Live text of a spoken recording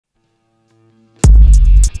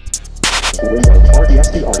It's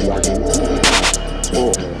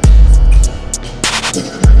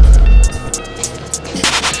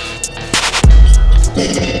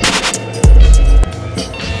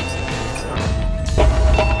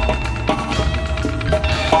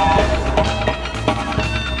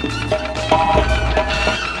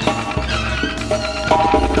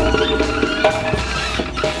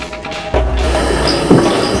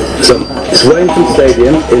Wellington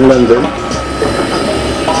Stadium in London.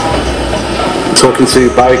 Talking to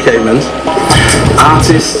Barry Kamen,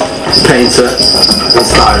 artist, painter and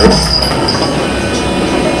stylist.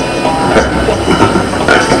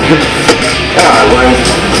 Wayne.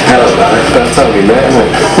 Hello Barry, that's how we met, isn't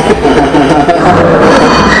it?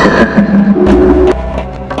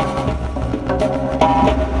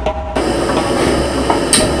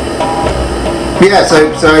 Yeah,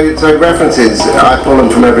 so references, I pull them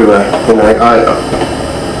from everywhere. You know,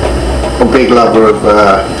 I'm a big lover of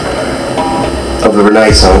the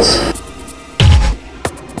Renaissance.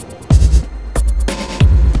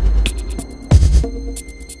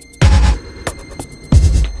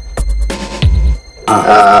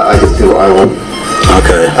 I just do what I want.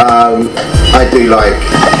 Okay. I do like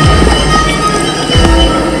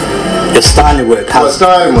your styling work. Well,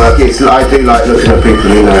 styling work is, I do like looking at people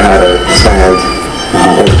who know how to stand,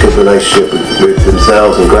 have a good relationship with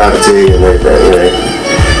themselves and gravity, and you know.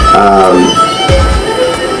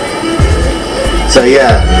 So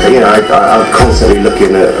yeah, you know, I'm constantly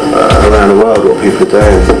looking at around the world what people are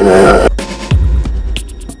doing. You know.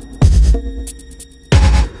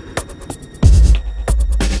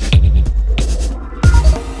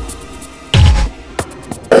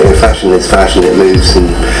 Fashion is fashion, it moves and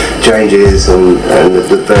changes, and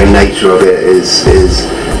the very nature of it is,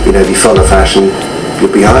 you know, if you follow fashion,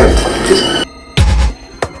 you're behind.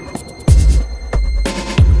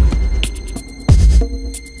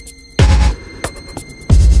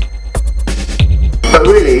 But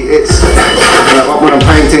really, it's, you know, when I'm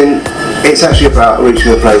painting, it's actually about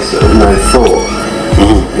reaching a place of no thought.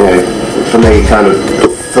 Mm-hmm. You know, for me, kind of, the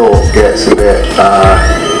thought gets a bit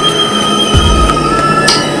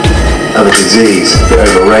of a disease, a bit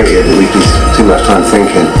overrated, and we do too much time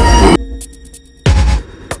thinking.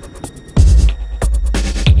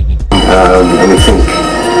 And we think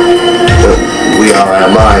that we are our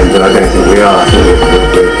mind, and I don't think we are. I think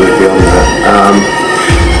we're beyond that.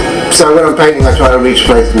 So when I'm painting, I try to reach a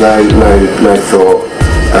place of no thought,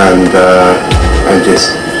 and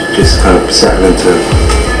just kind of settle into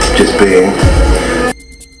just being.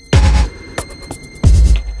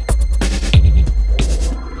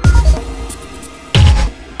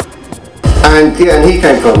 And yeah, and he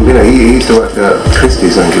came from, you know, he used to work at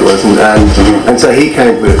Christie's, I think it was, and so he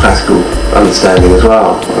came with a classical understanding as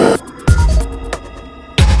well.